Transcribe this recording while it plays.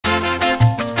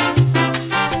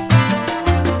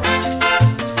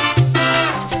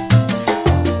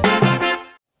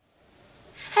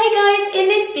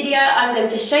I'm going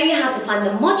to show you how to find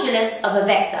the modulus of a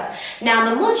vector. Now,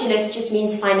 the modulus just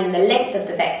means finding the length of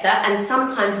the vector, and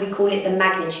sometimes we call it the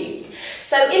magnitude.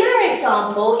 So in our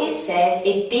example, it says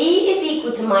if b is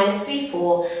equal to minus 3,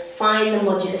 4, find the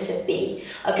modulus of b.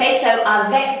 Okay, so our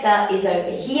vector is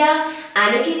over here,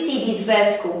 and if you see these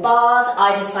vertical bars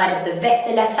either side of the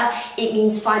vector letter, it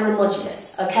means find the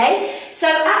modulus, okay? So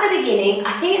at the beginning,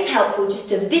 I think it's helpful just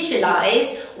to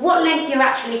visualize what length you're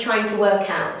actually trying to work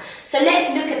out. So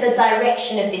let's look at the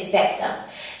direction of this vector.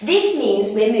 This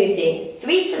means we're moving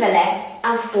 3 to the left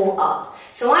and 4 up.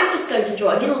 So I'm just going to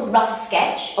draw a little rough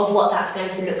sketch of what that's going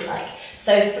to look like.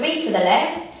 So 3 to the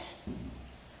left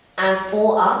and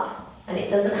 4 up, and it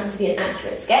doesn't have to be an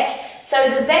accurate sketch. So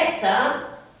the vector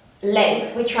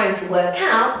length we're trying to work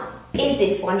out is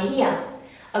this one here.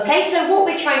 Okay, so what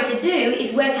we're trying to do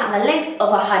is work out the length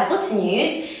of a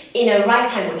hypotenuse in a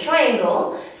right-angled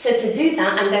triangle. So to do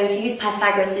that, I'm going to use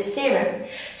Pythagoras' theorem.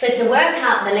 So to work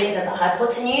out the length of the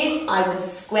hypotenuse, I would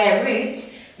square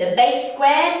root the base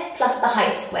squared plus the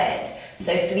height squared.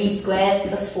 So 3 squared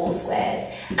plus 4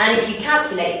 squared. And if you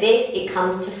calculate this, it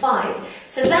comes to 5.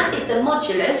 So that is the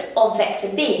modulus of vector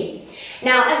b.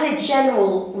 Now, as a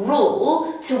general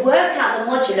rule, to work out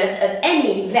the modulus of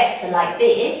any vector like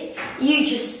this, you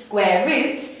just square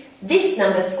root this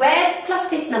number squared plus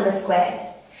this number squared.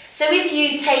 So if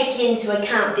you take into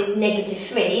account this negative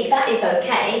 3, that is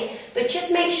okay, but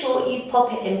just make sure you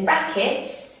pop it in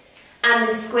brackets and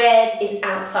the squared is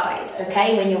outside,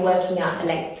 okay, when you're working out the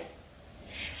length.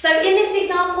 So in this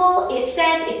example, it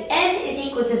says if n is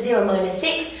equal to 0 minus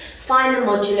 6, find the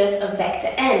modulus of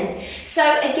vector n.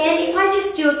 So again, if I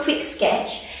just do a quick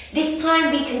sketch, this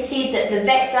time we can see that the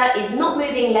vector is not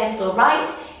moving left or right,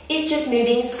 it's just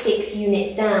moving 6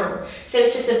 units down. So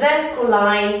it's just a vertical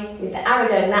line with the arrow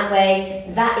going that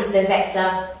way. That is the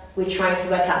vector we're trying to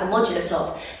work out the modulus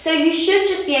of. So you should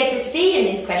just be able to see in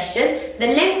this question, the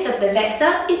length of the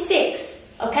vector is 6.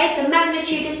 Okay, the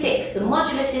magnitude is 6, the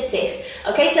modulus is 6.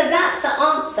 Okay, so that's the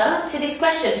answer to this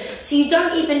question. So you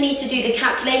don't even need to do the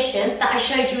calculation that I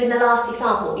showed you in the last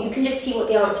example. You can just see what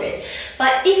the answer is.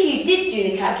 But if you did do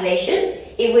the calculation,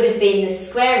 it would have been the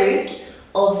square root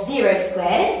of 0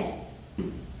 squared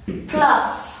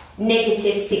plus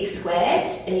negative 6 squared,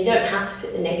 and you don't have to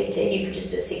put the negative, you could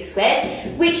just put 6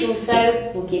 squared, which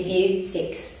also will give you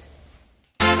 6.